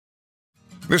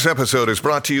This episode is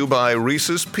brought to you by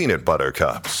Reese's Peanut Butter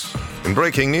Cups. In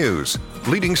breaking news,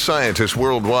 leading scientists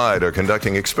worldwide are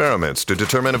conducting experiments to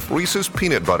determine if Reese's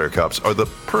Peanut Butter Cups are the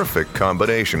perfect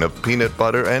combination of peanut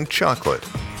butter and chocolate.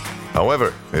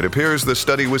 However, it appears the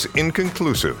study was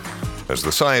inconclusive, as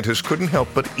the scientists couldn't help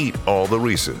but eat all the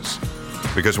Reese's.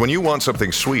 Because when you want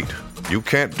something sweet, you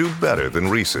can't do better than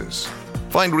Reese's.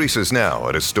 Find Reese's now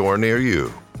at a store near you.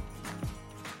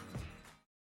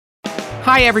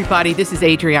 Hi, everybody. This is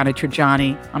Adriana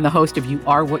Trajani. I'm the host of You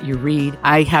Are What You Read.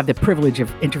 I have the privilege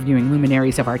of interviewing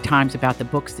luminaries of our times about the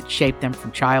books that shaped them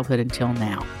from childhood until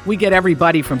now. We get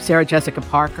everybody from Sarah Jessica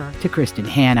Parker to Kristen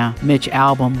Hanna, Mitch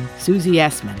Albom, Susie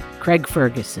Essman, Craig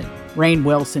Ferguson, Rainn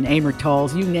Wilson, Amor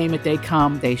Towles, you name it, they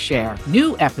come, they share.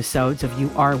 New episodes of You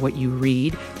Are What You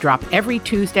Read drop every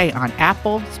Tuesday on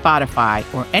Apple, Spotify,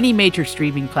 or any major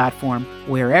streaming platform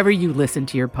wherever you listen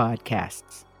to your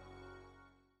podcasts.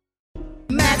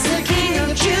 Matt's the king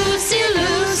of Juicy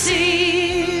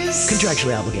Lucy's.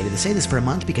 Contractually obligated to say this for a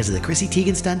month because of the Chrissy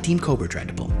Teigen stunt Team Cobra tried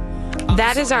to pull.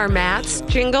 That is our Matt's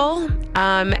jingle,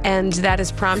 and that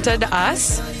has prompted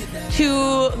us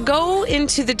to go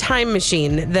into the time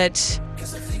machine that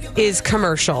is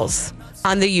commercials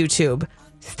on the YouTube.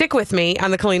 Stick with me on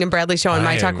the Colleen and Bradley Show on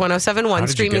My Talk 1071,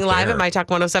 streaming live at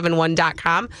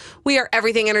MyTalk1071.com. We are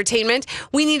everything entertainment.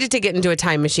 We needed to get into a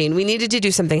time machine. We needed to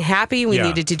do something happy. We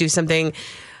needed to do something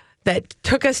that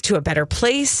took us to a better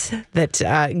place, that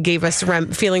gave us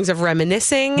feelings of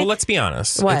reminiscing. Well, let's be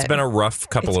honest. What? It's been a rough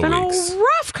couple of weeks. It's been a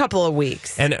rough couple of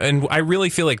weeks. And I really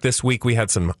feel like this week we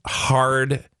had some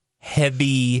hard,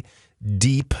 heavy,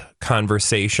 deep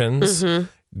conversations,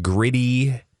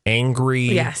 gritty,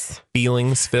 angry,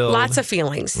 feelings filled. Lots of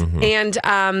feelings. And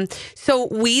so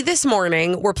we this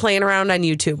morning were playing around on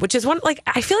YouTube, which is one, like,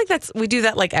 I feel like we do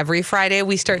that like every Friday.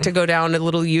 We start to go down a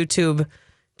little YouTube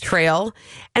trail,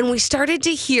 and we started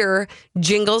to hear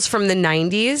jingles from the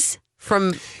 90s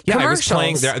from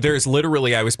commercials.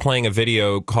 I was playing a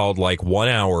video called like 1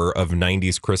 hour of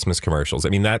 90s Christmas commercials. I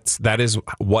mean, that is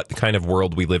what kind of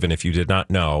world we live in. If you did not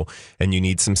know and you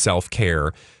need some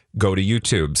self-care, go to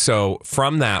YouTube. So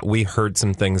from that, we heard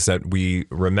some things that we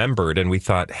remembered, and we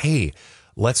thought, hey,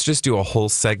 let's just do a whole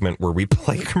segment where we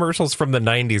play commercials from the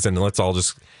 90s and let's all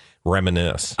just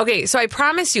reminisce. Okay, so I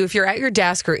promise you, if you're at your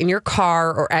desk or in your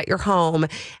car or at your home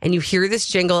and you hear this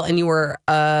jingle and you were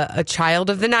a child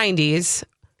of the 90s,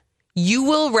 you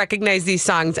will recognize these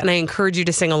songs, and I encourage you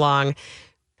to sing along.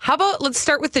 How about let's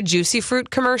start with the Juicy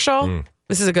Fruit commercial?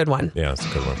 This is a good one. Yeah, it's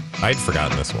a good one. I'd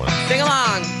forgotten this one. Sing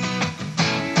along.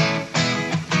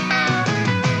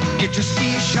 Get your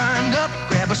C shined up,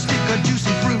 grab a stick of juicy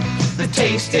fruit. The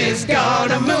taste is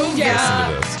gonna move ya. Listen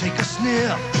to this. Take a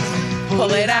sniff,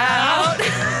 Pull it out.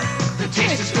 the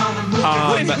taste is gonna move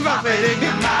ya when you pop it in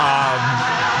your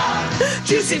mouth.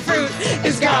 Juicy fruit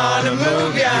is gonna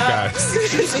move ya. guys.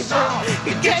 Juicy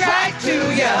fruit, get right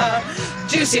to ya.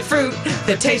 Juicy fruit,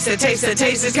 the taste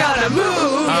is gonna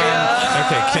move ya.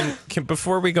 Okay, can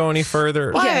before we go any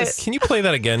further, Yes. can you play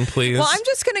that again, please? Well, I'm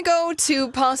just going to go to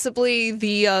possibly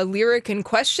the lyric in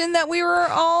question that we were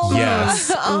all Yes.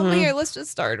 here. Let's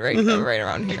just start right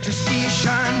around here. Get your C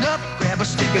shined up, grab a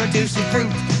stick of juicy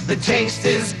fruit. The taste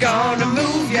is gonna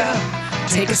move ya.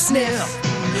 Take a sniff,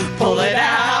 pull it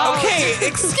out. Okay,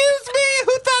 excuse me.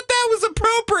 Who thought that was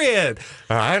appropriate?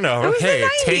 I know. It was Okay, the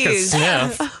take a 90s.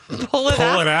 sniff. Pull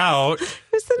it out.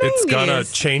 It's the It's 90s. gonna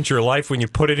change your life when you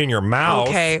put it in your mouth.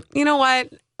 Okay, you know what?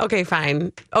 Okay,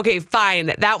 fine.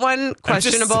 That one,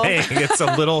 questionable. I'm just saying, it's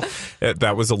a little,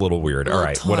 that was a little weird. All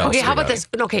right, what else? Okay, do how we about got? this?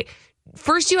 Okay,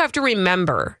 first you have to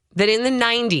remember that in the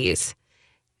 90s,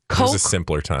 It was a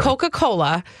simpler time.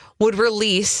 Coca-Cola would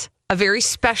release a very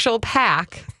special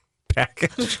package.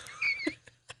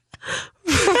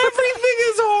 Everything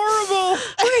is horrible.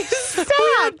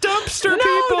 Stop. Dumpster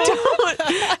people.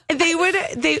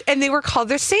 They were called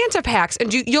their Santa packs,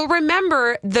 and you'll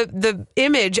remember the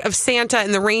image of Santa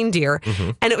and the reindeer,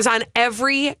 and it was on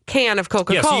every can of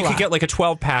Coca-Cola. Yeah, so you could get like a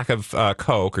 12-pack of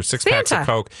Coke or 6 packs of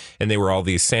Coke, and they were all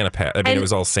these Santa packs. I mean, it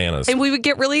was all Santas. And we would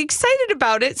get really excited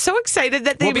about it, so excited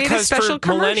that they made a special for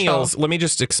commercial. millennials, let me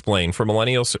just explain. For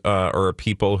millennials or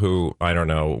people who, I don't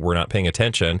know, were not paying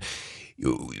attention,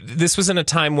 this was in a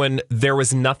time when there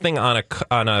was nothing on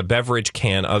a beverage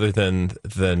can other than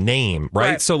the name,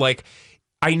 right? So like,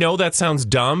 I know that sounds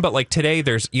dumb, but like today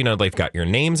there's, they've got your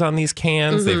names on these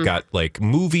cans. They've got like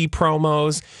movie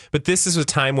promos, but this is a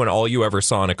time when all you ever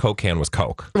saw in a Coke can was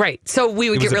Coke. Right. So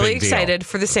we would It was get a really big deal. excited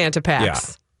for the Santa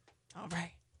packs. All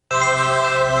right.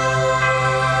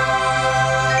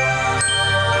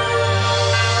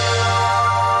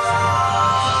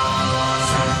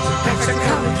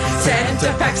 Santa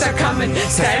Santa packs are coming.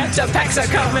 Santa packs are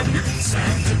coming.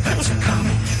 Santa packs are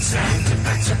coming. Santa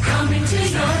packs are coming to your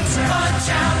town. Watch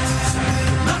out,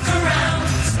 look around,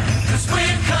 'cause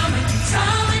we're coming to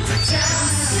town. To your town.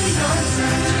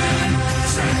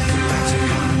 Santa packs are coming. Santa packs are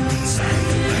coming.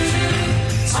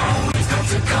 Always got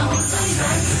to come.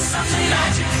 Something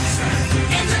magic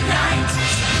in the night.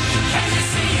 Can you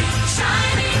see it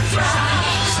shining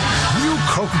bright? New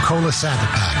Coca-Cola Santa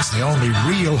Packs, the only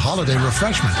real holiday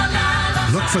refreshment.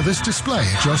 Look for this display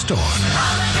at your store.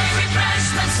 Holiday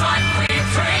refreshments like we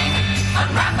bring.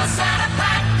 Unwrap a Santa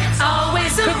pack. It's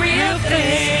always a real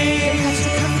thing.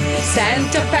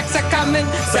 Santa packs are coming.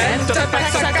 Santa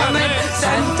packs are coming.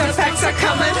 Santa packs are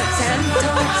coming. Santa packs are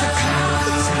coming.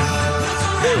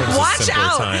 Watch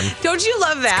out. Time. Don't you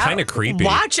love that? Kind of creepy.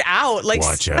 Watch out. Like,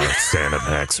 Watch out, Santa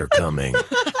packs are coming.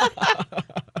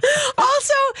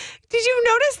 also, did you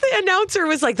notice the announcer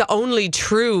was like the only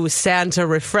true Santa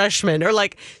refreshment or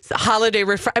like holiday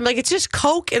I'm like, it's just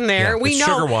Coke in there. Yeah, we it's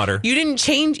know. sugar water. You didn't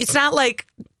change. It's not like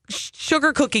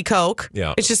sugar cookie Coke.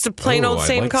 Yeah. It's just a plain Ooh, old I'd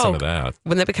same like Coke. some of that.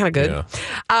 Wouldn't that be kind of good?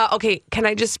 Yeah. Okay. Can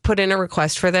I just put in a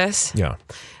request for this? Yeah.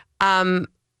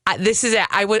 This is it.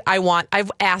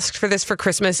 I've asked for this for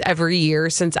Christmas every year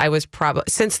since I was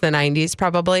since the 90s,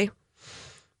 probably.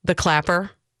 The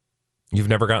clapper. You've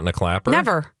never gotten a clapper?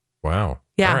 Never. Wow.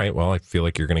 Yeah. All right. Well, I feel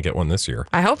like you're going to get one this year.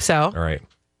 I hope so. All right.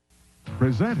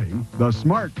 Presenting the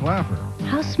Smart Clapper.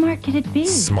 How smart can it be?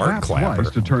 Smart Clap clapper.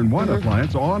 twice to turn one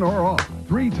appliance on or off.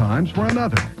 3 times for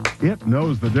another. It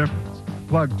knows the difference.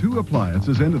 Plug 2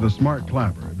 appliances into the Smart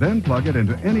Clapper, then plug it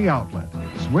into any outlet.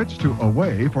 Switch to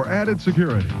away for added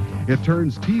security. It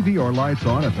turns TV or lights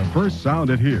on at the first sound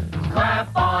it hears.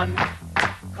 Clap on,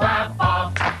 clap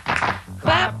off.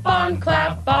 Clap on,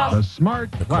 clap off. The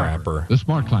Smart Clapper. The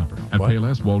Smart Clapper at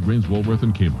Payless, Walgreens, Woolworth,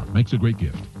 and Kmart. Makes a great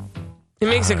gift. It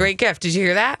makes a great gift. Did you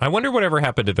hear that? I wonder whatever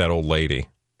happened to that old lady,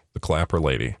 the clapper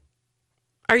lady.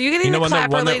 Are you getting You know the when the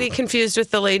clapper one that- lady confused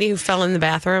with the lady who fell in the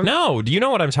bathroom? No, do you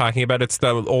know what I'm talking about? It's the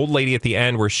old lady at the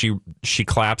end where she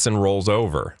claps and rolls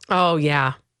over. Oh,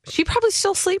 yeah. She probably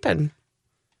still sleeping.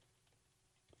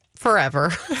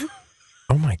 Forever.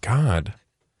 Oh my God.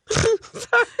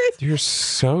 Sorry. You're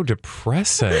so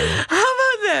depressing. How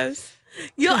about this?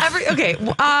 Okay.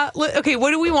 Okay.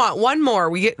 What do we want? One more.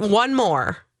 We get one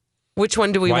more. Which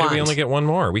one do we want? Why do we only get one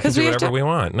more? We can 'Cause do we have whatever to- we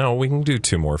want. No, we can do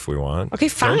 2 more if we want. Okay,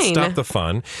 fine. Don't stop the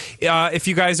fun. If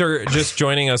you guys are just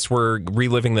joining us, we're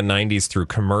reliving the 90s through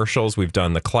commercials. We've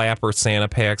done the Clapper, Santa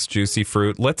Packs, Juicy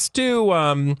Fruit. Let's do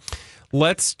the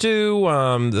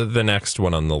next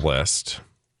one on the list.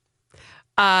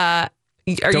 Are Don't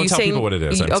you tell saying, people what it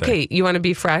is, I'm okay, saying. you want to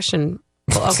be fresh and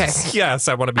okay. Yes,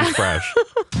 I want to be fresh.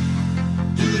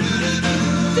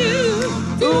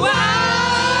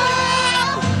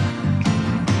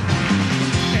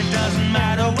 It doesn't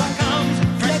matter what comes,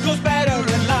 Fresco's better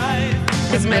in life.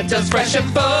 Cause Mentos fresh and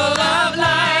full of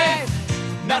life.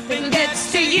 Nothing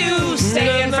Gets to you,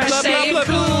 staying fresh, staying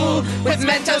cool. With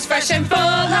Mentos fresh and full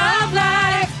of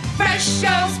life. Fresh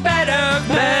goes better.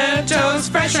 Mentos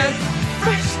fresh and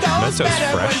fresh goes Mentos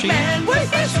better. Freshy? With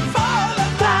fresh and full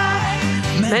of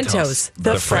life. Mentos,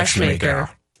 the fresh maker.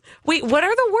 Wait, what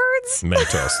are the words?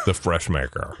 Mentos, the fresh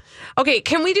maker. Okay,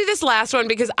 can we do this last one?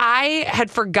 Because I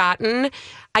had forgotten.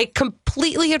 I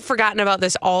completely had forgotten about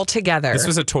this altogether. This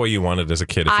was a toy you wanted as a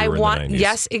kid if you were in the 90s.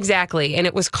 Yes, exactly. And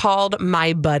it was called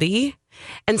My Buddy.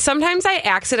 And sometimes I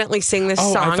accidentally sing this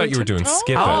song. I thought you were doing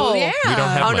Skip It. Oh, yeah. You don't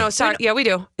have Oh, my- no, sorry. Yeah, we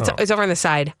do. It's over on the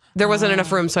side. There wasn't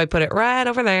enough room, so I put it right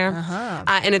over there.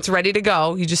 And it's ready to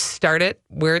go. You just start it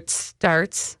where it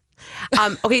starts.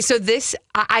 Okay, so this,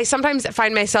 I sometimes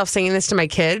find myself singing this to my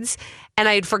kids, and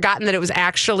I had forgotten that it was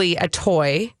actually a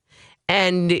toy,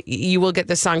 and you will get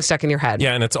this song stuck in your head.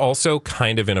 Yeah, and it's also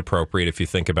kind of inappropriate if you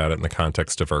think about it in the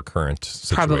context of our current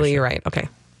situation. Probably you're right. Okay.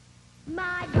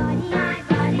 My buddy.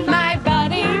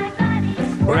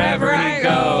 Wherever he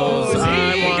goes,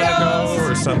 I want to go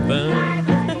for something.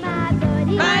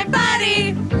 My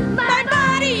buddy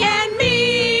and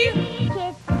me.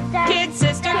 Kid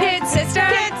sister.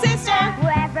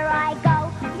 Wherever I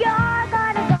go, you're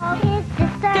gonna go.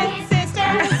 Kid sister.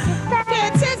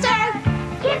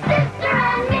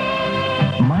 And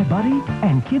me. My Buddy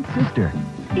and Kid Sister.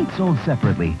 Each sold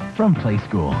separately from Play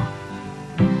School.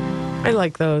 I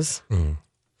like those.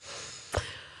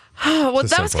 Well,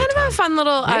 It's a that was simple kind of a time. fun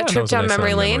little Yeah, that trip was a down nice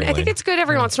memory little lane. memory I think lane. it's good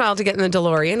every once in a while to get in the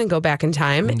DeLorean and go back in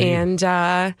time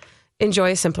and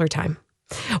enjoy a simpler time.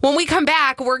 When we come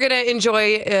back, we're going to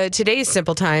enjoy today's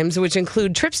simple times, which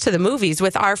include trips to the movies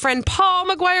with our friend Paul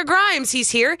McGuire Grimes.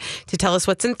 He's here to tell us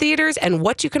what's in theaters and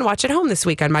what you can watch at home this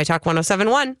week on My Talk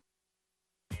 1071.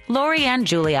 Lori and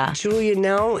Julia. Julia,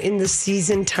 now in the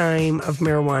season time of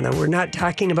marijuana, we're not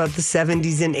talking about the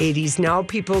 70s and 80s. Now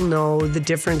people know the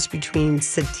difference between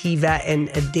sativa and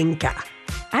Adinka.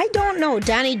 I don't know.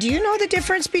 Donnie, do you know the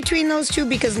difference between those two?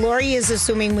 Because Lori is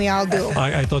assuming we all do.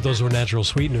 I thought those were natural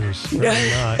sweeteners. Really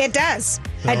not. It does.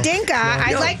 No. Adinka. No.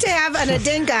 I'd like to have an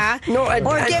Adinka.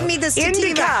 Or give me the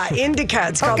sativa. Indica.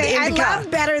 It's called okay, indica. I love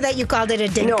better that you called it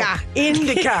Adinka. No,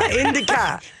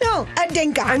 indica. No,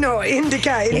 Adinka. I know,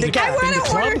 indica. I want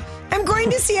to order. I'm going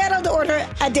to Seattle to order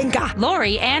Adinka.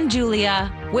 Lori and Julia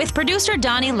with producer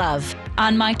Donnie Love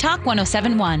on My Talk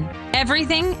 1071.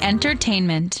 Everything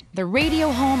Entertainment. The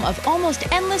radio home of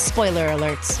almost endless spoiler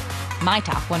alerts. My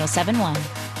Talk 1071.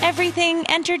 Everything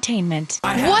Entertainment.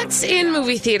 What's in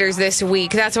movie theaters this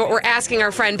week? That's what we're asking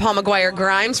our friend Paul McGuire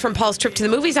Grimes from Paul's Trip to the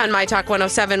Movies on My Talk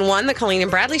 1071, the Colleen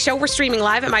and Bradley Show. We're streaming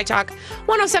live at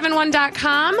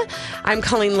MyTalk1071.com. I'm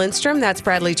Colleen Lindstrom. That's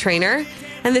Bradley Trainer.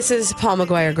 And this is Paul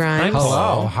McGuire Grimes.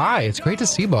 Hello. Hi. It's great to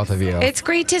see both of you. It's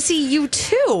great to see you,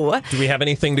 too. Do we have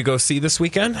anything to go see this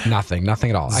weekend? Nothing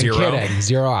at all. Zero? I'm kidding.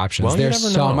 Zero options. Well,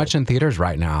 There's so much in theaters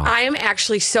right now. I am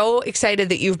actually so excited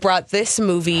that you've brought this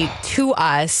movie to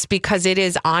us because it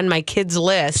is on my kids'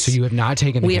 list. So you have not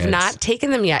taken the We kids. have not taken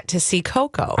them yet to see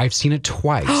Coco. I've seen it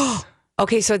twice.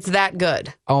 Okay, so it's that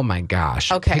good. Oh my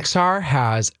gosh. Okay. Pixar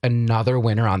has another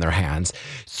winner on their hands.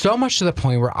 So much to the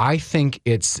point where I think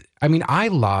I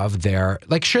love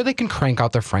sure, they can crank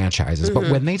out their franchises, but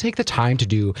when they take the time to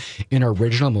do an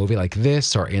original movie like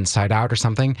this or Inside Out or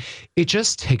something, it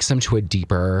just takes them to a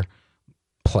deeper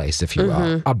place, if you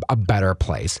will, a better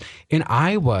place. And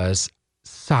I was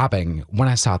sobbing when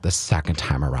I saw it the second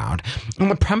time around.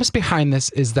 And the premise behind this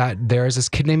is that there's this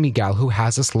kid named Miguel who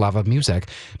has this love of music,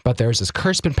 but there's this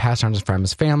curse been passed on from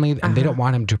his family, and they don't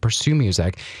want him to pursue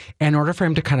music. And in order for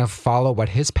him to kind of follow what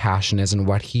his passion is and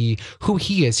who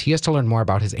he is, he has to learn more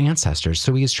about his ancestors.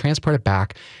 So he is transported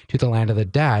back to the land of the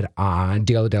dead on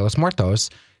Dia de los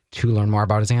Muertos to learn more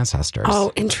about his ancestors.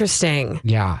 Oh, interesting.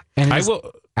 Yeah. And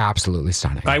absolutely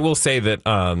stunning. I will say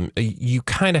that you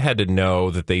kind of had to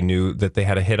know that they knew that they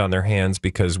had a hit on their hands,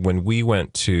 because when we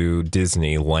went to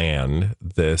Disneyland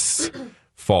this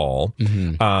fall,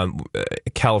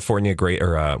 California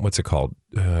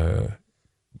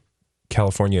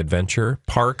California Adventure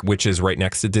Park, which is right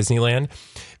next to Disneyland,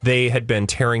 they had been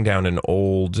tearing down an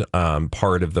old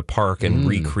part of the park and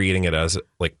recreating it as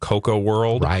like Coco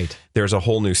World. Right. There's a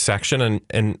whole new section,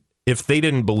 and if they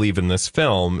didn't believe in this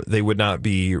film, they would not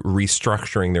be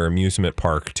restructuring their amusement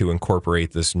park to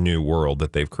incorporate this new world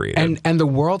that they've created. And the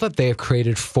world that they have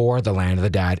created for the Land of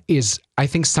the Dead is, I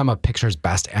think, some of Pixar's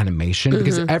best animation,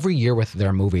 because every year with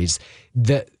their movies,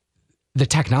 the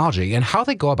technology and how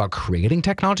they go about creating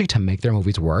technology to make their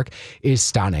movies work is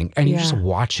stunning. And you just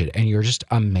watch it and you're just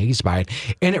amazed by it.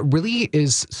 And it really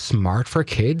is smart for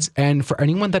kids and for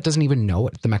anyone that doesn't even know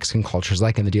what the Mexican culture is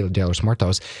like in the Dia de los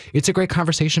Muertos. It's a great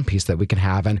conversation piece that we can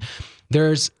have. And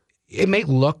it may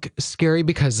look scary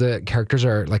because the characters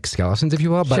are like skeletons, if you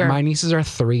will, but my nieces are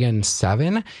 3 and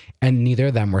 7, and neither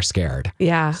of them were scared.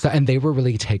 Yeah. And they were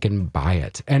really taken by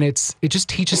it. And it just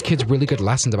teaches kids really good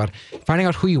lessons about finding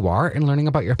out who you are and learning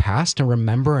about your past and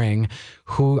remembering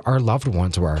who our loved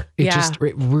ones were. It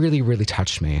really, really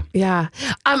touched me. Yeah.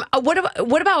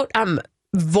 What about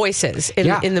voices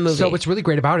in the movie? So what's really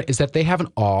great about it is that they have an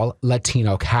all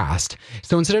Latino cast.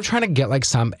 So instead of trying to get like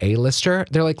some A-lister,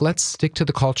 they're like, let's stick to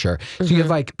the culture. So you have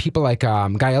like people like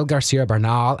Gael Garcia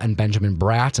Bernal and Benjamin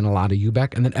Bratt and Alana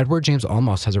Ubeck, and then Edward James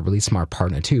Olmos has a really smart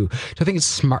partner too. So I think it's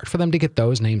smart for them to get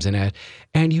those names in it.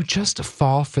 And you just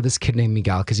fall for this kid named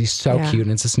Miguel because he's so cute,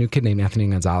 and it's this new kid named Anthony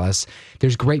Gonzalez.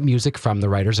 There's great music from the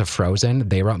writers of Frozen.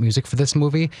 They wrote music for this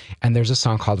movie, and there's a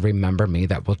song called Remember Me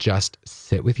that will just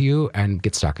sit with you and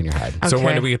get stuck in your head. So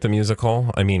when do we get the musical?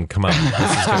 I mean, come on, this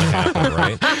is going to happen,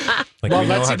 right? Like, we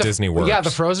know how Disney works. Yeah, the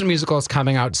Frozen musical is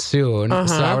coming out soon,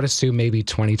 so I would assume maybe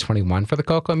 2021 for the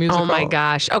Coco musical. Oh my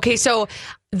gosh. Okay, so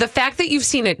the fact that you've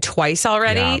seen it twice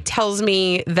already tells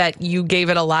me that you gave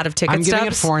it a lot of ticket I'm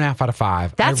stubs. giving it 4.5 out of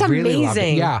 5. That's really love it.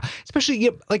 amazing. Yeah, especially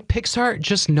like Pixar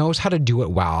just knows how to do it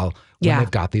well when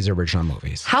they've got these original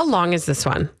movies. How long is this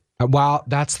one? Well,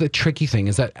 that's the tricky thing,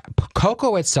 is that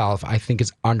Coco itself, I think,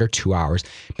 is under 2 hours.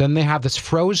 Then they have this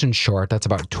Frozen short that's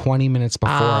about 20 minutes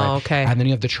before it. Okay. And then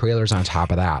you have the trailers on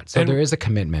top of that. So And there is a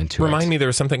commitment to it. Remind me, there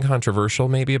was something controversial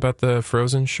maybe about the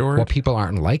Frozen short? Well, people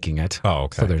aren't liking it. Oh,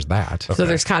 okay. So there's that. So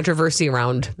there's controversy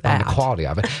around that. On the quality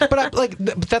of it. But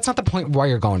but that's not the point why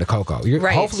you're going to Coco. You're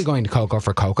hopefully going to Coco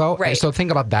for Coco. Right. So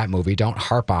think about that movie. Don't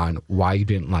harp on why you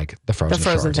didn't like the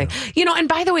Frozen thing. You know, and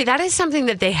by the way, that is something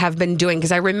that they have been doing,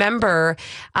 because I remember remember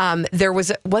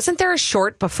wasn't there a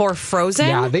short before Frozen?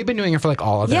 Yeah, they've been doing it for like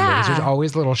all of their movies. There's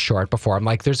always a little short before. I'm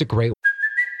like, there's a great.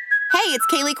 Hey, it's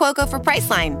Kaylee Cuoco for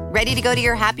Priceline. Ready to go to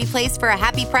your happy place for a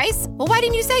happy price? Well, why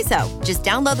didn't you say so? Just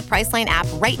download the Priceline app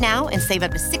right now and save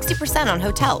up to 60% on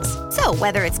hotels. So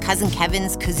whether it's Cousin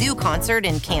Kevin's Kazoo Concert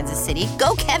in Kansas City,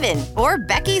 go Kevin, or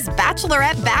Becky's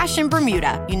Bachelorette Bash in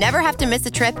Bermuda, you never have to miss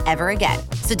a trip ever again.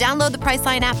 So download the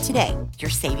Priceline app today. Your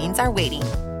savings are waiting.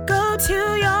 Go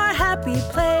to your happy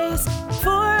place for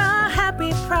a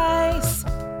happy price.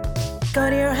 Go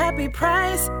to your happy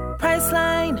price,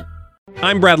 Priceline.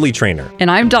 I'm Bradley Trainer.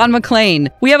 And I'm Don McClain.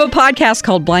 We have a podcast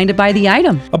called Blinded by the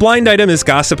Item. A blind item is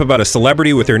gossip about a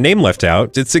celebrity with their name left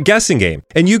out. It's a guessing game,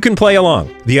 and you can play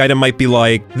along. The item might be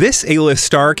like, this A-list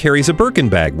star carries a Birkin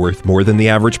bag worth more than the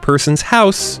average person's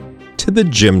house to the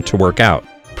gym to work out.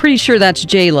 Pretty sure that's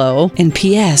J-Lo. And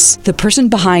P.S. the person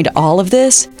behind all of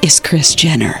this is Kris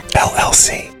Jenner,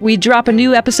 LLC. We drop a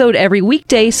new episode every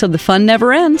weekday so the fun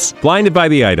never ends. Blinded by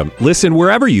the Item. Listen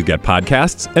wherever you get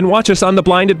podcasts and watch us on the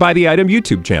Blinded by the Item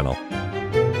YouTube channel.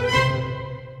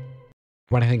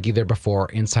 When I think either before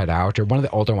Inside Out or one of the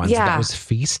older ones that was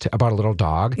Feast, about a little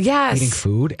dog eating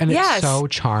food, and it's so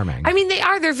charming. I mean,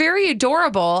 they're very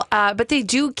adorable, but they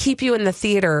do keep you in the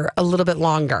theater a little bit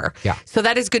longer. Yeah. So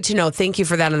that is good to know. Thank you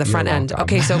for that on the front end.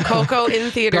 Okay, so Coco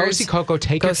in theaters. Go see Coco,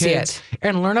 take your kids,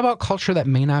 and learn about culture that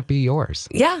may not be yours.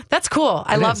 Yeah, that's cool.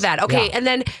 I love that. Okay, Yeah. and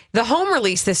then the home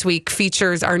release this week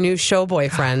features our new show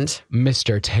boyfriend.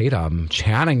 Mr. Tatum,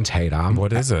 Channing Tatum.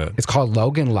 What is it? It's called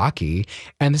Logan Lucky,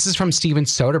 and this is from Steven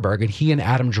Soderbergh, and he and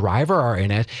Adam Driver are in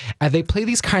it, and they play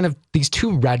these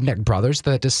two redneck brothers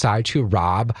that decide to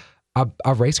rob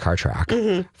a race car track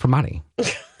for money.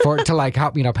 To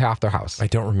help pay off their house. I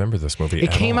don't remember this movie.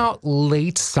 It came out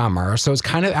late summer, so it's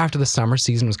kind of after the summer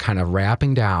season was kind of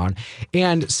wrapping down.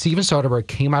 And Steven Soderbergh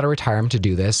came out of retirement to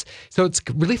do this, so it's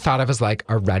really thought of as like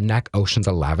a redneck Ocean's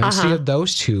 11. So you have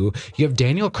those two. You have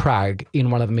Daniel Craig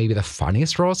in one of maybe the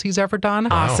funniest roles he's ever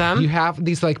done. Awesome. You have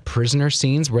these like prisoner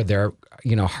scenes where they're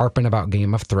harping about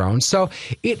Game of Thrones. So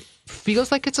it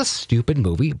feels like it's a stupid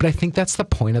movie, but I think that's the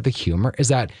point of the humor, is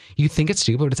that you think it's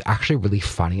stupid, but it's actually really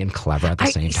funny and clever at the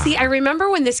same time. See, I remember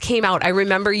when this came out, I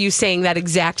remember you saying that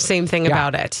exact same thing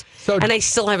about it. And I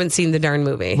still haven't seen the darn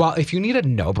movie. Well, if you need a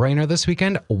no-brainer this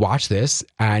weekend, watch this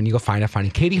and you'll find it funny.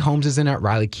 Katie Holmes is in it,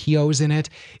 Riley Keough's in it.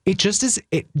 It just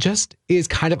is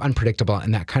kind of unpredictable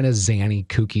in that kind of zany,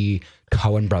 kooky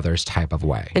Coen Brothers type of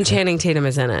way. And Channing Tatum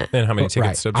is in it. And how many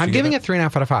ticket stubs? I'm giving it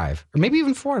 3.5 out of 5, or maybe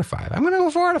even 4 out of 5. I'm going to go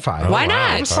 4 out of 5. Why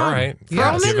not? All right.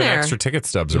 Throw them in there. Extra ticket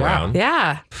stubs around.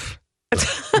 Yeah.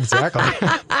 Exactly.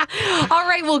 All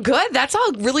right. Well, good. That's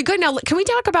all really good. Now, can we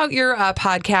talk about your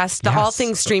podcast, the All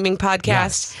Things Streaming podcast?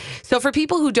 Yes. So for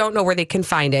people who don't know where they can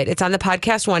find it, it's on the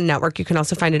Podcast One network. You can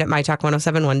also find it at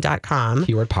mytalk1071.com.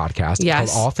 Keyword podcast. Yes.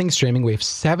 It's called All Things Streaming. We have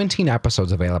 17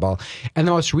 episodes available. And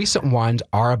the most recent ones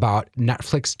are about two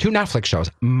Netflix shows.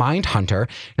 Mindhunter.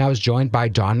 And I was joined by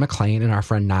Don McClain and our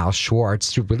friend Niall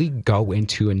Schwartz to really go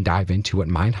into and dive into what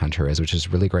Mindhunter is, which is a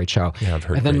really great show. Yeah, I've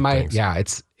heard and then great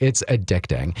things. It's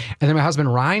addicting. And then my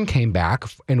husband Ryan came back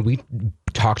and we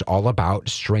talked all about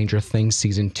Stranger Things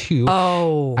season 2,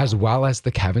 as well as the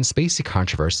Kevin Spacey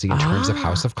controversy in terms of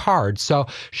House of Cards. So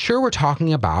sure, we're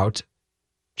talking about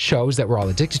shows that we're all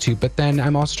addicted to, but then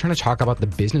I'm also trying to talk about the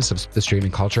business of the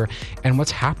streaming culture and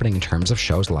what's happening in terms of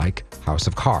shows like House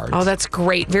of Cards. Oh, that's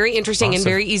great. Very interesting and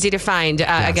very easy to find.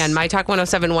 Again,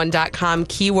 mytalk1071.com,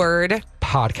 keyword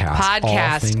podcast.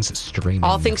 All things streaming.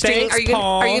 All things streaming. Thanks, Are you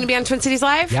going to be on Twin Cities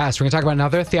Live? Yes, we're going to talk about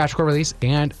another theatrical release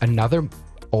and another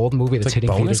old movie that's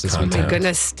hitting theaters this weekend. Oh my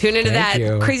goodness. Tune into Thank that.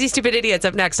 you. Crazy Stupid Idiots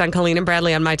up next on Colleen and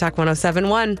Bradley on My Talk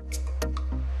 1071.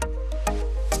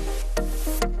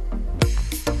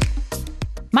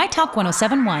 My Talk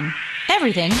 1071.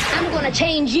 Everything I'm gonna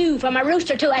change you from a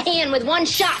rooster to a hen with one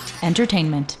shot.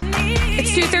 entertainment.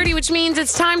 It's 2:30, which means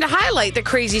it's time to highlight the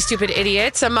crazy, stupid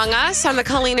idiots among us on the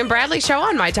Colleen and Bradley Show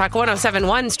on My Talk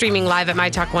 1071, streaming live at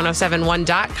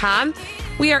mytalk1071.com.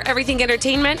 We are Everything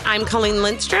Entertainment. I'm Colleen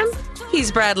Lindstrom.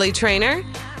 He's Bradley Trainer.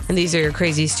 And these are your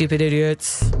crazy, stupid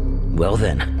idiots. Well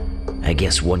then, I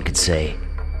guess one could say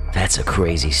that's a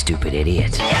crazy, stupid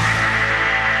idiot.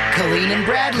 Colleen and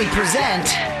Bradley present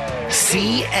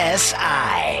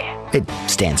CSI. It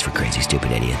stands for Crazy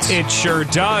Stupid Idiots. It sure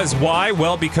does. Why?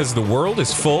 Well, because the world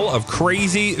is full of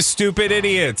crazy, stupid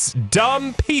idiots.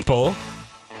 Dumb people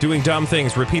doing dumb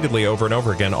things repeatedly over and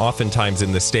over again, oftentimes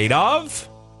in the state of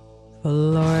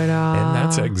Florida. And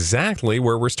that's exactly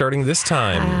where we're starting this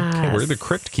time. Okay, we're the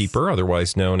Crypt Keeper,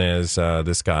 otherwise known as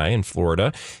this guy in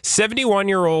Florida.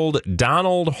 71-year-old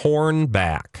Donald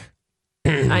Hornback.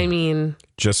 I mean,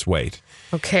 just wait.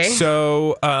 Okay.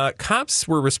 So cops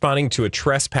were responding to a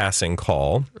trespassing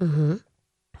call,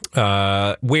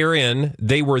 wherein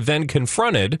they were then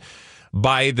confronted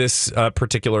by this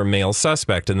particular male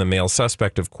suspect. And the male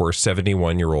suspect, of course,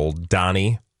 71-year-old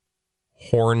Donnie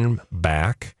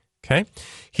Hornback. Okay.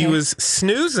 He was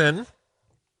snoozing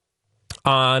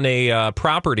on a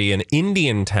property in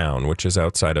Indiantown, which is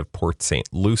outside of Port St.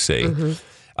 Lucie.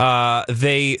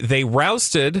 They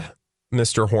rousted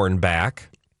Mr. Hornback,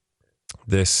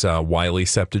 this wily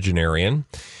septuagenarian,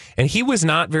 and he was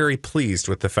not very pleased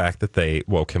with the fact that they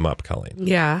woke him up, Colleen.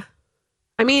 Yeah.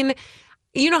 I mean,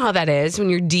 you know how that is when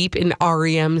you're deep in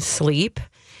REM sleep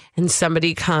and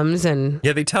somebody comes and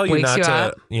they tell you wakes not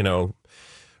you to, up.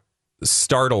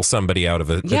 Startle somebody out of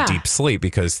a deep sleep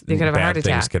because They could have a heart bad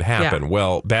things attack. could happen. Yeah.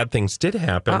 Well, bad things did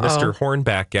happen. Uh-oh. Mr.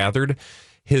 Hornback gathered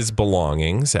his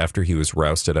belongings after he was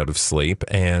rousted out of sleep,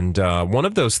 and one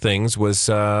of those things was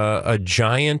a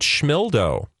giant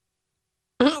schmildo.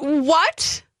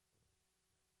 What?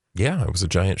 Yeah, it was a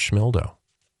giant schmildo.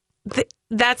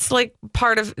 That's like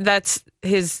that's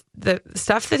the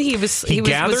stuff that he was. He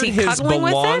gathered was he his cuddling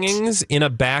with it? belongings in a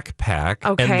backpack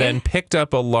Okay. and then picked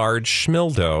up a large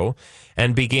schmildo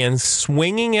and began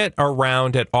swinging it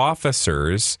around at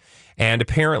officers and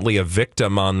apparently a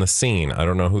victim on the scene. I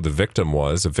don't know who the victim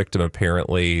was. A victim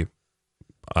apparently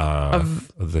the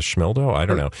schmildo? I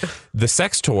don't know. The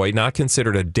sex toy, not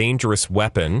considered a dangerous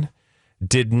weapon,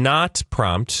 did not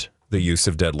prompt the use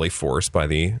of deadly force by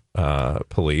the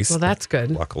police. Well, that's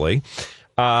good. Luckily.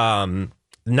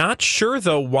 Not sure,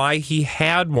 though, why he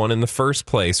had one in the first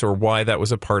place or why that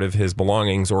was a part of his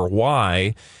belongings or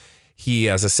why he,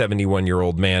 as a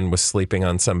 71-year-old man, was sleeping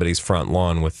on somebody's front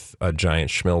lawn with a giant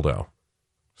schmildo.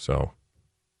 So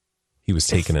he was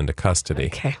taken into custody.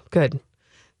 Okay, good.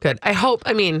 I hope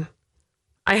that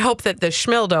the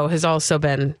schmildo has also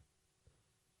been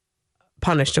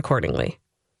punished accordingly.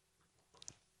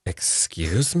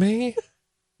 Excuse me?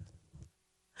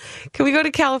 Can we go to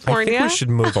California? I think we should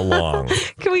move along.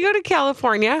 Can we go to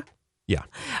California? Yeah.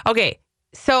 Okay.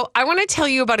 So I want to tell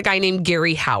you about a guy named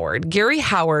Gary Howard. Gary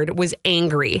Howard was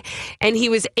angry, and he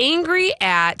was angry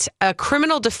at a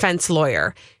criminal defense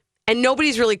lawyer. And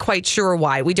nobody's really quite sure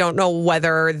why. We don't know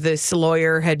whether this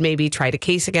lawyer had maybe tried a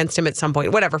case against him at some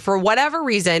point. Whatever. For whatever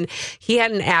reason, he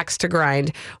had an axe to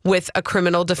grind with a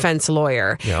criminal defense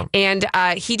lawyer. Yeah. And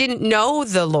he didn't know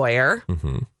the lawyer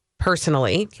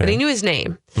personally, but he knew his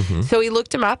name. So he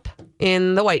looked him up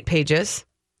in the white pages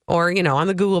or, on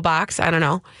the Google box. I don't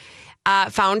know.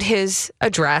 Found his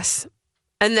address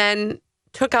and then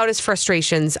took out his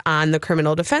frustrations on the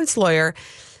criminal defense lawyer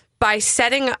by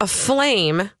setting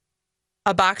aflame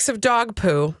a box of dog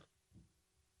poo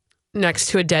next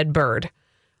to a dead bird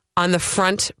on the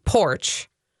front porch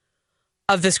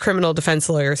of this criminal defense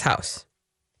lawyer's house.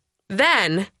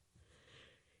 Then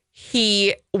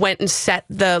he went and set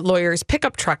the lawyer's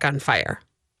pickup truck on fire.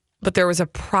 But there was a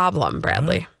problem,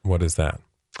 Bradley. What is that?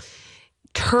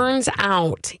 Turns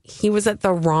out he was at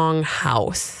the wrong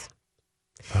house.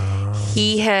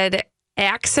 He had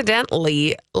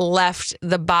accidentally left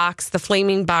the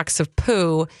flaming box of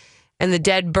poo and the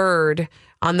dead bird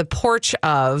on the porch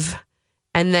of,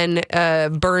 and then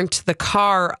burnt the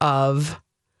car of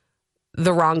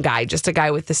the wrong guy, just a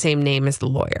guy with the same name as the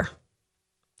lawyer.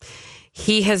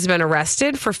 He has been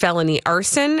arrested for felony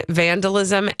arson,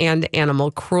 vandalism, and animal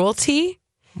cruelty.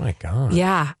 Oh my God.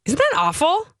 Yeah. Isn't that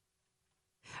awful?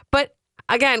 But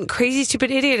again, crazy, stupid,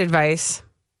 idiot advice.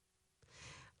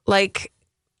 Like,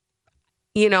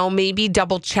 maybe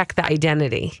double check the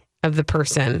identity of the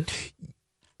person.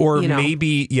 Or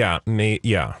maybe, yeah.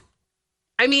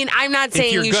 I mean, I'm not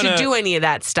saying you should do any of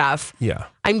that stuff. Yeah.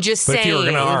 I'm just but saying. But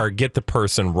if you're going to get the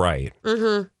person right.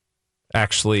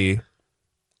 Actually,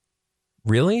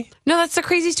 really? No, that's the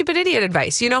crazy, stupid, idiot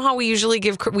advice. You know how we usually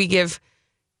give,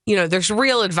 there's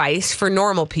real advice for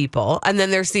normal people, and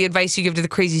then there's the advice you give to the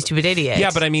crazy, stupid idiot.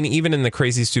 Yeah, but I mean, even in the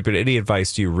crazy, stupid idiot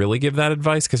advice, do you really give that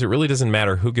advice? Because it really doesn't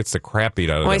matter who gets the crap beat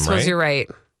out of them, I suppose you're right.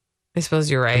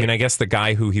 I mean, I guess the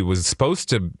guy who he was supposed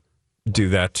to do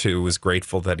that to was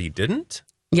grateful that he didn't.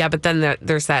 Yeah, but then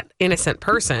there's that innocent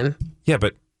person. Yeah,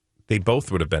 but they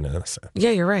both would have been innocent. Yeah,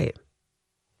 you're right.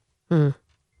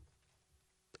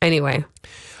 Anyway.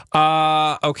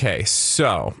 Okay,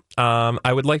 so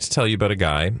I would like to tell you about a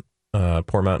guy,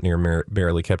 poor mountaineer,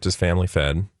 barely kept his family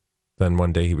fed. Then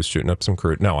one day he was shooting up some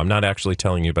crude. No, I'm not actually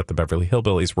telling you about the Beverly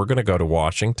Hillbillies. We're going to go to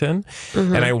Washington.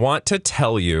 And I want to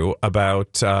tell you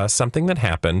about something that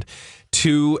happened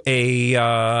to a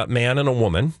man and a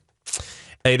woman.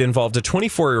 It involved a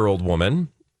 24-year-old woman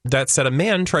that said a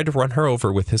man tried to run her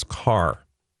over with his car.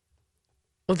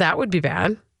 Well, that would be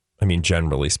bad. I mean,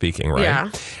 generally speaking, right?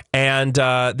 Yeah. And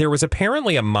there was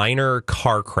apparently a minor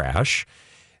car crash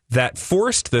that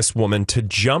forced this woman to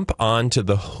jump onto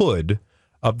the hood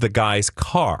of the guy's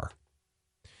car.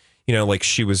 You know, like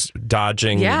she was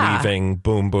dodging, leaving,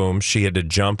 boom, boom. She had to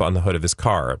jump on the hood of his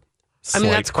car. I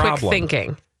mean, that's problem. quick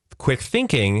thinking. Quick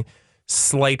thinking,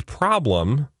 slight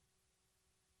problem.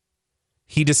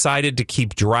 He decided to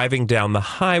keep driving down the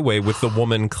highway with the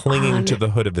woman clinging to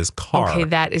the hood of his car. Okay,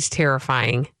 that is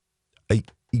terrifying.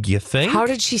 You think? How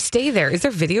did she stay there? Is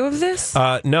there video of this?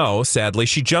 No, sadly.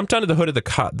 She jumped onto the hood of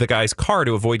the guy's car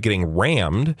to avoid getting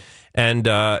rammed, and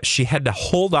she had to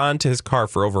hold on to his car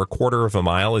for over a quarter of a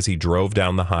mile as he drove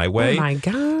down the highway. Oh, my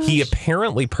gosh. He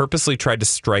apparently purposely tried to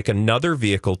strike another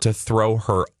vehicle to throw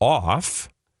her off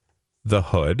the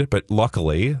hood, but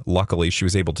luckily, she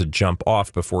was able to jump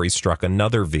off before he struck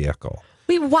another vehicle.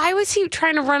 Wait, why was he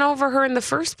trying to run over her in the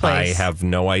first place? I have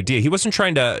no idea. He wasn't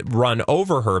trying to run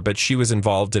over her, but she was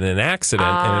involved in an accident.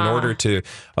 And in order to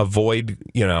avoid,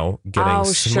 getting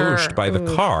smooshed by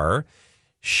the car,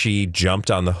 she jumped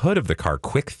on the hood of the car.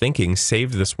 Quick thinking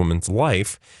saved this woman's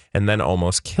life and then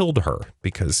almost killed her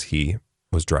because he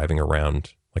was driving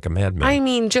around like a madman. I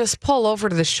mean, just pull over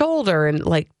to the shoulder and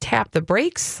tap the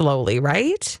brakes slowly,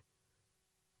 right?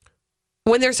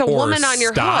 When there's a woman on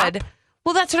your hood.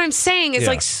 Well, that's what I'm saying.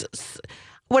 It's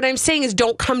what I'm saying is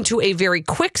don't come to a very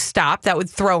quick stop. That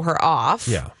would throw her off.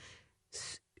 Yeah.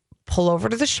 Pull over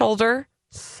to the shoulder,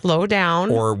 slow down.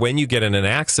 Or when you get in an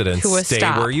accident, stay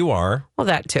where you are. Well,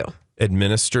 that too.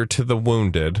 Administer to the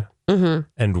wounded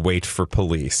and wait for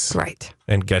police. Right.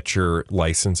 And get your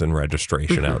license and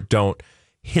registration out. Don't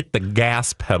hit the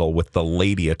gas pedal with the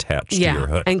lady attached to your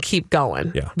hood. And keep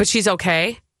going. Yeah. But she's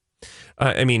okay?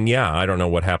 I mean, I don't know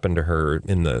what happened to her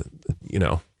in the,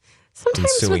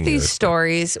 Sometimes with these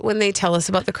stories, when they tell us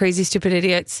about the crazy, stupid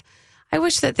idiots, I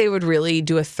wish that they would really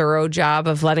do a thorough job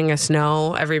of letting us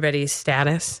know everybody's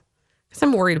status. Because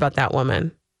I'm worried about that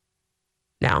woman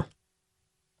now.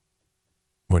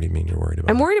 What do you mean you're worried about?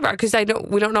 I'm worried about because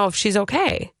we don't know if she's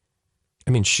okay.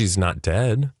 I mean, she's not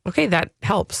dead. Okay, that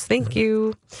helps. Thank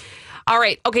you. All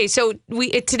right. Okay, so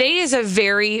today is a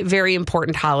very, very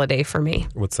important holiday for me.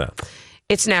 What's that?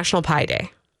 It's National Pie Day.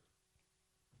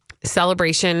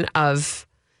 Celebration of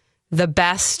the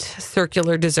best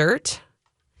circular dessert.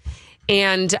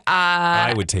 And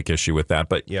I would take issue with that,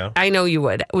 but yeah. I know you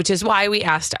would, which is why we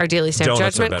asked our Daily Snap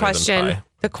Donuts Judgment question.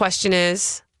 The question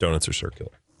is... Donuts are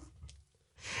circular.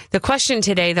 The question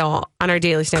today, though, on our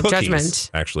Daily Snap Cookies,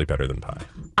 Judgment... actually better than pie.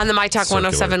 On the My Talk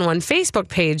 1071 Facebook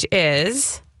page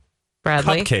is...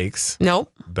 Bradley? Cupcakes.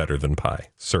 Nope. Better than pie.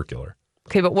 Circular.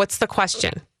 Okay, but what's the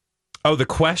question? Oh, the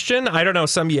question? I don't know.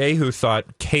 Some yahoo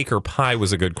thought cake or pie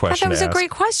was a good question. I thought that was a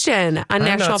great question on I'm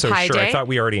National not so Pie sure. Day. I thought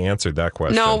we already answered that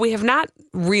question. No, we have not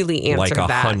really answered like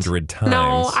that. 100 times.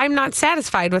 No, I'm not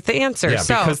satisfied with the answer. Yeah,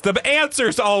 so because the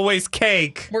answer's always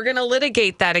cake. We're going to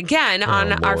litigate that again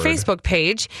on our Facebook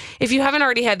page. If you haven't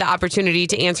already had the opportunity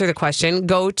to answer the question,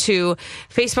 go to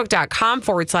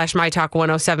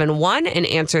facebook.com/MyTalk1071 and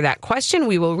answer that question.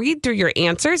 We will read through your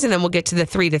answers and then we'll get to the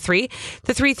 3 to 3.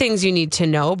 The 3 things you need to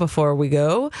know before we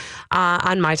go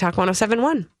on My Talk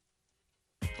 1071.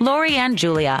 Lori and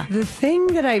Julia. The thing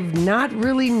that I've not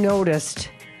really noticed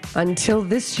until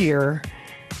this year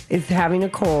is having a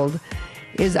cold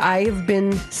is I have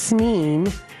been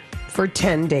sneezing for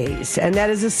 10 days. And that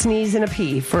is a sneeze and a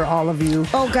pee for all of you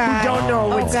Oh, God. who don't know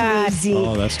what sneezing.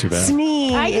 Oh, that's too bad.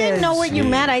 Sneeze. I didn't know what you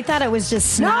Sneeze. meant. I thought it was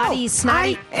just snotty.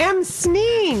 I am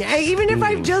sneezing. Even if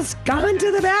I've just gone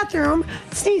to the bathroom,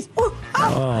 sneeze. Oh,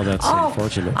 that's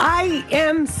unfortunate. I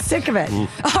am sick of it.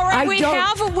 All right, we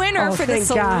have a winner for the thank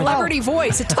God. celebrity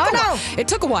voice. It took a while. It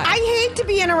took a while. I hate to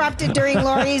be interrupted during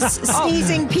Lori's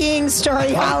sneezing, peeing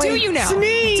story, Holly. Do you know?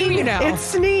 Sneeze. Do you know? It's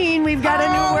sneeze. We've got a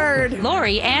new word.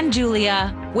 Lori and Julia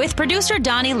with producer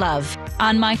Donnie Love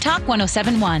on My Talk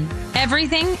 1071.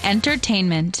 Everything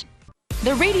entertainment.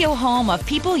 The radio home of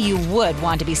people you would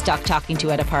want to be stuck talking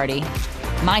to at a party.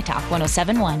 My Talk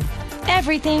 1071.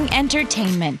 Everything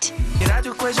entertainment.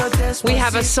 We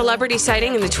have a celebrity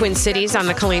sighting in the Twin Cities on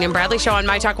the Colleen and Bradley Show on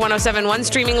My Talk 1071,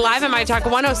 streaming live at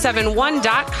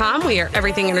MyTalk1071.com. We are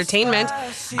Everything Entertainment.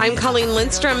 I'm Colleen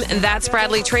Lindstrom, and that's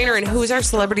Bradley Traynor. And who's our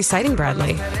celebrity sighting,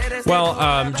 Bradley?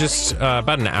 Well, just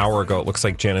about an hour ago, it looks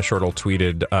like Janice Shortle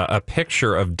tweeted a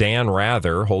picture of Dan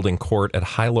Rather holding court at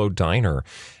Hilo Diner.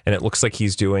 And it looks like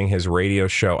he's doing his radio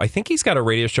show. I think he's got a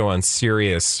radio show on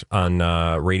Sirius on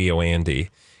Radio Andy.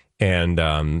 And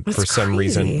for some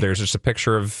reason, there's just a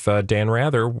picture of Dan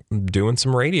Rather doing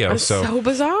some radio. That's so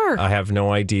bizarre. I have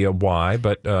no idea why,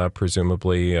 but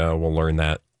presumably we'll learn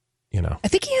that, I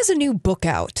think he has a new book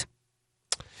out.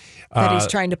 that he's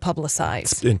trying to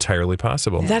publicize. Entirely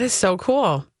possible. That is so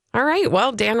cool. All right.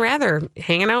 Well, Dan Rather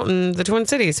hanging out in the Twin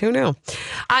Cities. Who knew?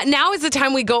 Now is the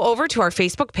time we go over to our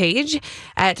Facebook page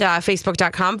at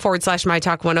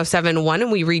facebook.com/MyTalk1071,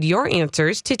 and we read your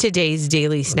answers to today's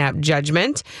Daily Snap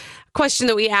Judgment. Question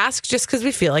that we ask just because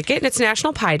we feel like it, and it's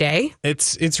National Pie Day.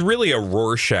 It's really a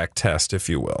Rorschach test, if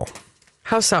you will.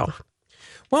 How so?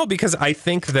 Well, because I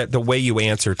think that the way you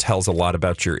answer tells a lot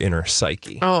about your inner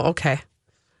psyche. Oh, okay.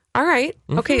 All right.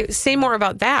 Mm-hmm. Okay. Say more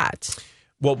about that.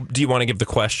 Well, do you want to give the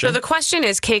question? So the question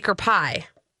is cake or pie?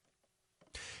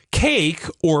 Cake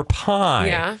or pie?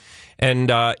 Yeah.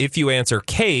 And if you answer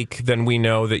cake, then we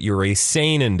know that you're a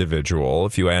sane individual.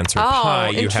 If you answer pie,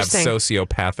 you have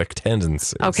sociopathic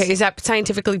tendencies. Okay. Is that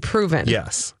scientifically proven?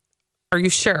 Yes. Are you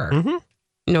sure? Mm-hmm.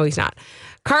 No, he's not.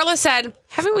 Carla said,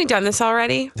 haven't we done this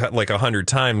already? Like 100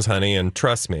 times, honey, and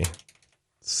trust me,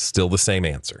 still the same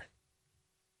answer.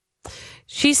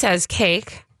 She says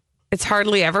cake. It's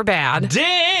hardly ever bad.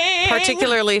 Dang!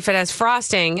 Particularly if it has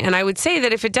frosting. And I would say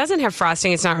that if it doesn't have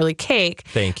frosting, it's not really cake.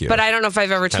 Thank you. But I don't know if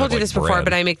I've ever told you like this before, bread.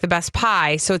 but I make the best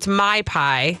pie. So it's my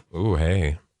pie. Ooh,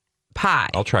 hey. Pie.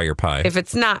 I'll try your pie. If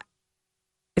it's not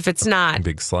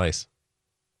Big slice.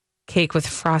 cake with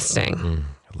frosting.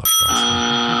 I love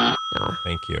frosting. No.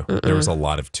 Thank you. There was a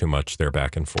lot of too much there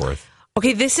back and forth.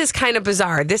 Okay, this is kind of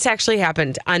bizarre. This actually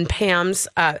happened on Pam's.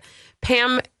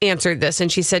 Pam answered this,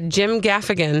 and she said, Jim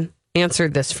Gaffigan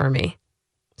answered this for me.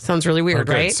 Sounds really weird,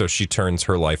 Okay, right? so she turns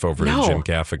her life over to Jim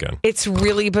Gaffigan. It's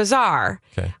really bizarre.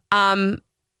 Okay.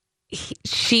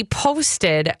 She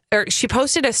posted a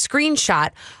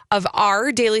screenshot of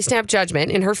our Daily Snap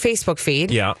Judgment in her Facebook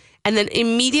feed. Yeah. And then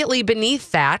immediately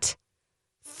beneath that,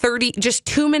 just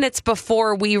 2 minutes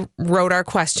before we wrote our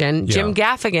question, Jim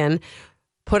Gaffigan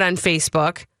put on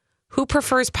Facebook, who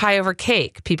prefers pie over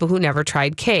cake? People who never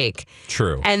tried cake.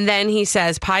 True. And then he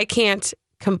says, pie can't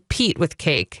compete with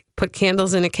cake. Put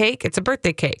candles in a cake, it's a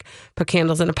birthday cake. Put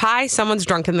candles in a pie, someone's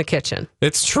drunk in the kitchen.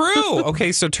 It's true.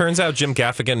 Okay, so turns out Jim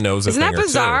Gaffigan knows a Isn't thing that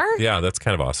bizarre? or two. Yeah, that's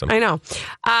kind of awesome. I know.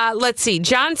 Let's see.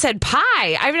 John said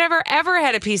pie. I've never, ever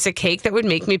had a piece of cake that would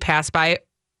make me pass by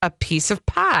a piece of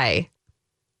pie.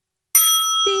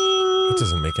 Ding. That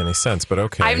doesn't make any sense, but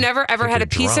okay. I've never, ever had a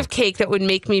piece of drunk. cake that would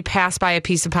make me pass by a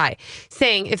piece of pie.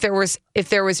 Saying if there was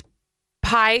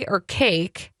pie or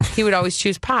cake, he would always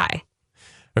choose pie.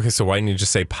 Okay, so why didn't you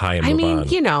just say pie and I move mean, on?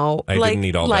 you know, I like didn't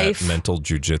need all life. that mental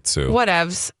jujitsu.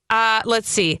 Whatevs. Let's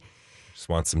see. Just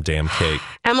want some damn cake.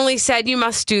 Emily said you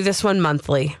must do this one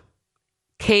monthly.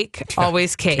 Cake,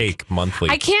 always cake. Cake monthly.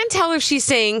 I can't tell if she's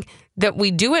saying that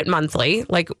we do it monthly,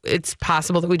 like it's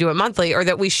possible that we do it monthly, or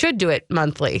that we should do it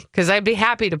monthly, because I'd be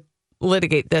happy to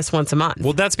litigate this once a month.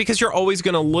 Well, that's because you're always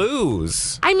going to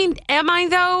lose. I mean, am I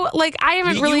though? Like, I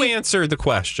haven't really... You answered the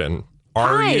question.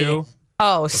 Are Hi. you?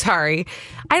 Oh, sorry.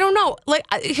 I don't know. Like,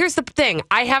 here's the thing.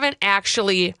 I haven't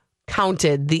actually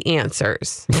counted the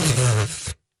answers.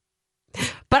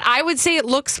 But I would say it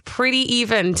looks pretty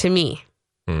even to me.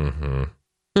 Mm-hmm.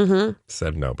 Mm-hmm.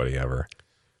 Said nobody ever.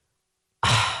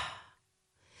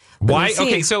 Why?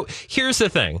 Okay, so here's the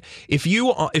thing. If you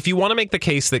want to make the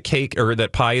case that cake or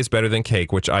that pie is better than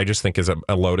cake, which I just think is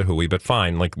a load of hooey, but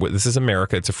fine. Like, this is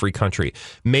America. It's a free country.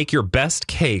 Make your best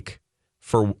cake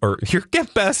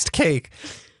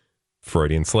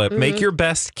Freudian slip. Make your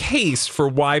best case for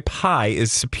why pie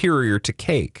is superior to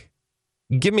cake.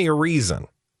 Give me a reason.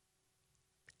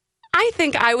 I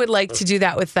think I would like to do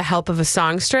that with the help of a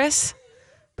songstress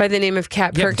by the name of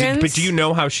Kat Perkins. But do you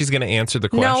know how she's going to answer the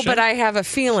question? No, but I have a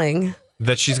feeling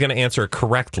that she's going to answer it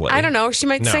correctly. I don't know. She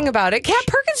might sing about it. Kat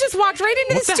Perkins just walked right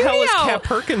into what the studio. What the hell is Kat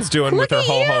Perkins doing with her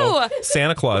ho-ho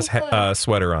Santa Claus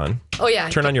sweater on? Oh, yeah.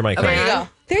 Turn on your mic. There you go.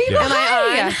 There you go. Am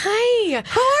I on? Hi.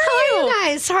 How are you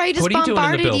guys? Sorry, I just What are you doing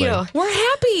in the bombarded you. building? We're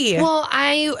happy. Well,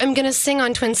 I am going to sing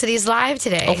on Twin Cities Live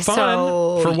today. Oh, fun.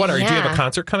 So, For what? Do you have yeah. a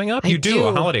concert coming up? I You do,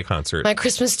 a do. holiday concert. My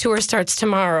Christmas tour starts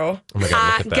tomorrow. Oh my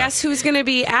God, look at that. Guess who's going to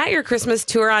be at your Christmas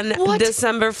tour on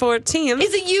December 14th?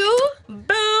 Is it you?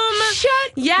 Boom.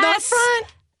 Shut Yes. the front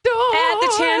door. At the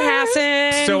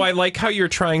Chanhassen. So I like how you're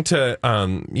trying to,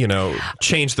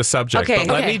 change the subject. Okay, but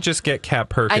let okay. me just get Kat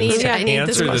Perkins to I need this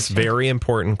answer this question. very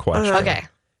important question. Okay.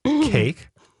 Cake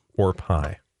or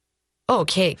pie? Oh,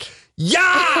 cake.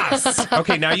 Yes!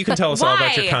 Okay, now you can tell us all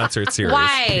about your Why? concert series.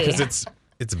 Why? Because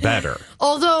it's better.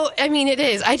 Although, I mean, it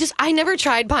is. I never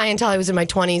tried pie until I was in my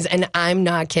 20s, and I'm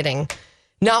not kidding.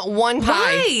 Not one pie.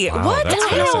 Why? Wow, What? that's I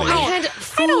don't fascinating. know. I had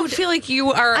food. I don't feel like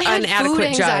you are I had an adequate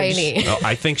food judge. anxiety. Oh,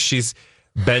 I think she's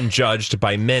been judged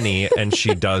by many, and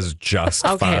she does just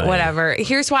Okay, fine. whatever.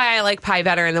 Here's why I like pie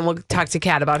better, and then we'll talk to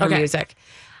Kat about her Okay. music.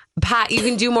 Pie, you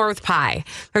can do more with pie.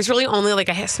 There's really only like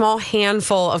a small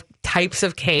handful of types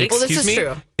of cakes. Well, this is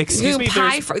true. Excuse me.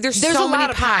 There's a so lot many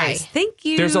of pie. pies. Thank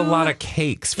you. There's a lot of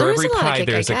cakes. For every pie,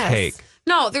 there's a cake.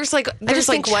 No, there's like just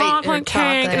think white chocolate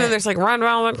cake, and then there's like red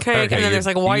velvet cake, and then there's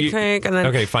like white cake, and then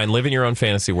okay, fine. Live in your own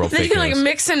fantasy world. then you Fake can like news.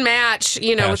 mix and match, with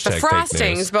the Hashtag fake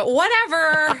frostings. news. But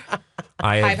whatever.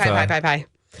 Pie.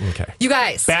 Okay. You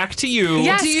guys. Back to you.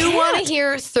 Yes, do you want to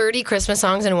hear 30 Christmas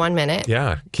songs in 1 minute?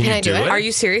 Yeah. Can I you do it? Are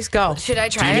you serious? Go. Should I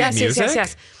try Do you it? need Yes.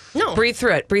 music? No. Breathe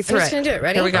through it. I'm just going to do it.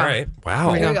 Ready? Here we go. All right.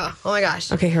 Wow. Here we go. Oh my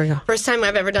gosh. Okay, here we go. First time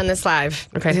I've ever done this live.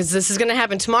 Okay. Because this is going to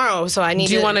happen tomorrow, so I need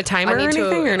Do you want a timer or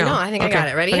anything or no? No, I think I got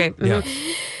it. Ready? Okay. Yeah.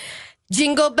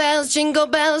 Jingle bells,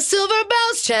 silver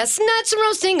bells, chestnuts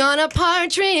roasting on a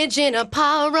partridge in a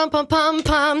pile,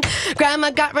 rum-pum-pum-pum. Grandma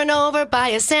got run over by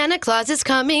a Santa Claus is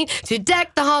coming to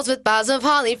deck the halls with boughs of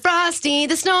holly, Frosty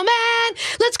the snowman.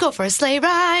 Let's go for a sleigh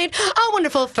ride, a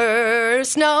wonderful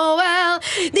first Noel.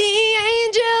 The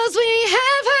angels we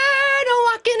have heard are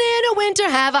walking in a winter,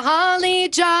 have a holly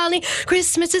jolly.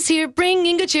 Christmas is here,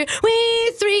 bringing good cheer.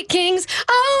 We three kings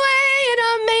away in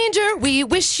a manger. We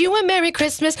wish you a Merry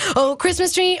Christmas. Oh,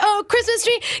 Christmas tree,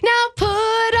 now put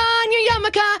on your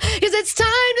yarmulke, 'cause it's time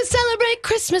to celebrate.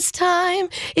 Christmas time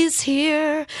is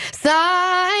here.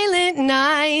 Silent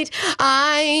night,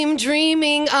 I'm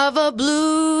dreaming of a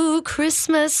blue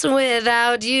Christmas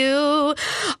without you.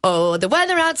 Oh, the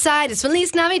weather outside is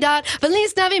Feliz Navidad,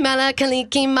 Feliz Navimela,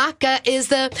 Kalikimaka is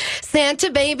the Santa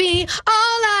baby.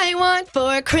 All I want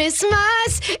for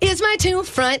Christmas is my 2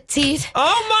 front teeth.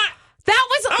 Oh my! That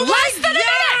was less than a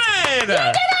minute. You did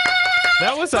it!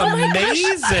 That was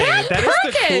amazing. That is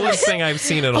the coolest thing I've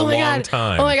seen in a long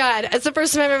time. Oh my God. It's the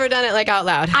first time I've ever done it out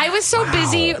loud. I was so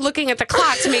busy looking at the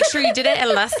clock to make sure you did it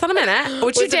in less than a minute,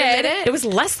 which you Was it a did. minute? It was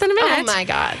less than a minute. Oh my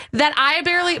God. That I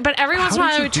barely, but every once in a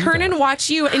while I would turn and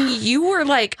watch you, and you were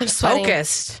like sweating.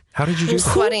 focused. How did you do I'm that?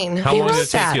 sweating. How long did it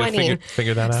take you to Sweating.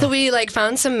 figure that out? So we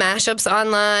found some mashups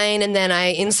online, and then I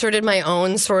inserted my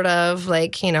own sort of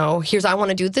here's I want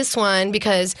to do this one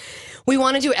because we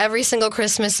want to do every single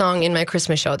Christmas song in my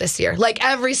Christmas show this year, like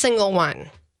every single one,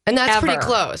 and that's pretty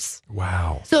close.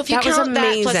 Wow. So if you That was count that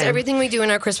plus amazing. everything we do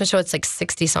in our Christmas show, it's like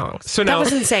 60 songs. So now, That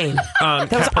was insane. Kat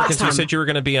was Perkins, you awesome. said you were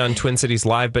going to be on Twin Cities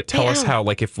Live, but tell us how,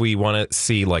 if we want to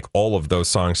see all of those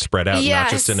songs spread out, not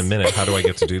just in a minute, how do I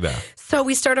get to do that? So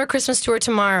we start our Christmas tour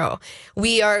tomorrow.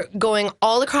 We are going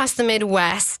all across the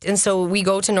Midwest. And so we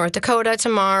go to North Dakota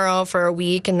tomorrow for a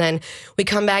week. And then we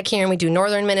come back here and we do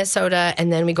northern Minnesota. And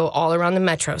then we go all around the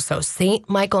metro. So St.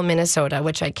 Michael, Minnesota,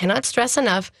 which I cannot stress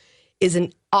enough, is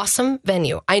an awesome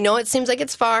venue. I know it seems like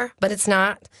it's far, but it's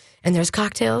not. And there's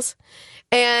cocktails.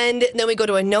 And then we go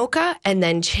to Anoka and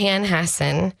then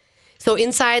Chanhassen. So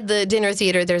inside the dinner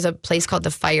theater, there's a place called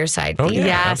the Fireside Oh, Theater.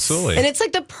 yeah, absolutely. And it's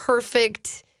like the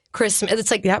perfect Christmas.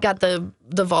 It's like got the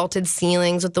vaulted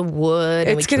ceilings with the wood.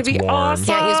 It's going to be awesome.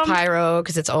 Can't use pyro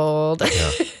because it's old.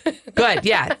 Good.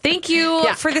 Yeah. Thank you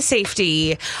for the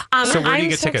safety. So where do you I'm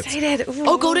get so tickets? excited.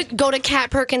 Oh, go to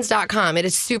catperkins.com. It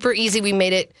is super easy. We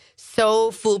made it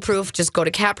so foolproof. Just go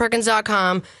to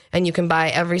catperkins.com and you can buy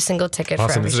every single ticket for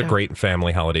Awesome. every This is a show. great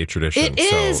family holiday tradition. It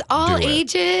is so all do it.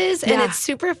 ages and it's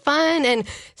super fun. And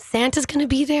Santa's going to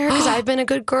be there because I've been a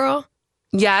good girl.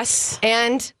 Yes.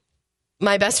 And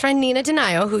my best friend Nina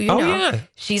Denayo, who you know, yeah.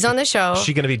 she's on the show. Is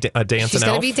she going to be dancing She's going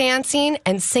elf? to be dancing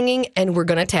and singing, and we're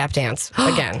going to tap dance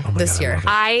again this year.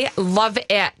 I love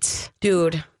it.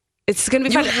 Dude. It's going to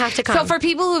be You fun. have to come. So for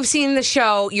people who have seen the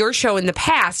show, your show in the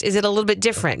past, is it a little bit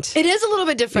different? It is a little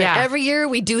bit different. Yeah. Every year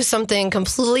we do something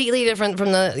completely different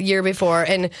from the year before.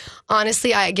 And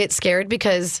honestly, I get scared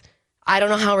because I don't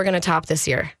know how we're going to top this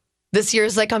year. This year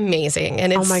is amazing.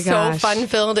 And it's Oh my so gosh. fun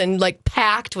filled and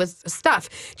packed with stuff.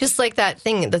 Just like that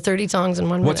thing, the 30 songs in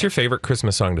 1 minute. What's your favorite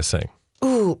Christmas song to sing?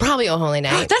 Ooh, probably Oh Holy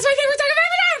Night. That's my favorite song I've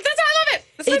ever done. That's why I love it.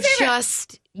 That's my It favorite.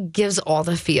 just gives all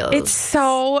the feels. It's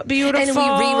so beautiful. And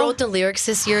we rewrote the lyrics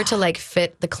this year to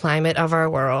fit the climate of our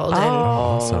world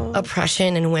and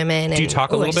oppression and women. Do you and,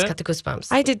 talk a I little just bit? got the goosebumps.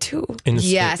 I did too.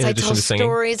 Yes, in I addition tell to singing?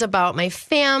 stories about my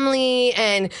family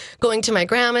and going to my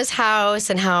grandma's house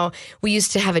and how we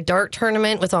used to have a dart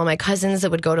tournament with all my cousins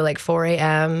that would go to 4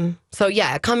 a.m. So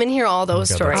yeah, come and hear all those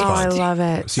God, stories. that's I fun. love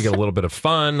it. So you get a little bit of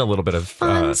fun, a little bit of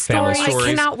family stories. stories. I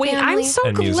cannot wait. I'm Family. so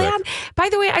And music. glad. By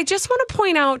the way, I just want to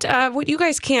point out what you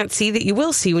guys can't see that you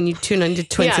will see when you tune into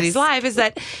Twin Yes. Cities Live is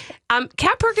that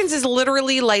Kat Perkins is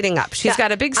literally lighting up. She's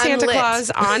got a big I'm Santa lit. Claus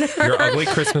on her. Your ugly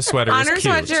Christmas sweater on is her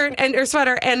cute. sweatshirt and her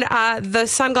sweater, and the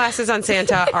sunglasses on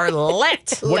Santa are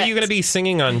lit. What are you going to be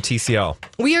singing on TCL?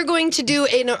 We are going to do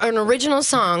an original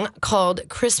song called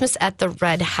Christmas at the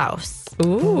Red House.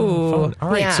 Ooh. All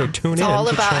right, so tune it's in. all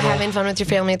to about channel having fun with your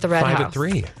family at the Red 5 House. to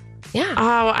 3. Yeah.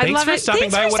 Oh, I Thanks love for it. stopping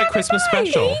by. What a Christmas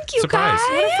special. Thank you, Surprise. guys.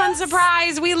 What a fun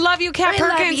surprise. We love you, Kat I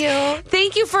love Perkins. you.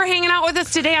 Thank you for hanging out with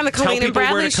us today on the Tell Colleen and people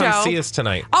Bradley where to come Show. see us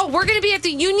tonight. Oh, we're going to be at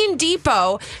the Union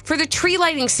Depot for the tree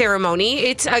lighting ceremony.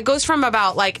 It goes from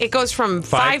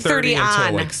 5:30 until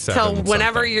on like 7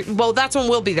 whenever something. you're. Well, that's when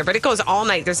we'll be there, but it goes all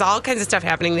night. There's all kinds of stuff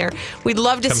happening there. We'd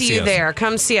love to Come see see you us. there.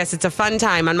 Come see us. It's a fun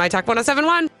time on My Talk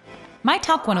 1071. My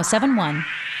Talk 1071.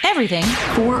 Everything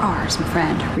 4 R's, my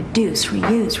friend. Reduce,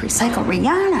 reuse, recycle,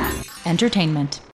 Rihanna. entertainment.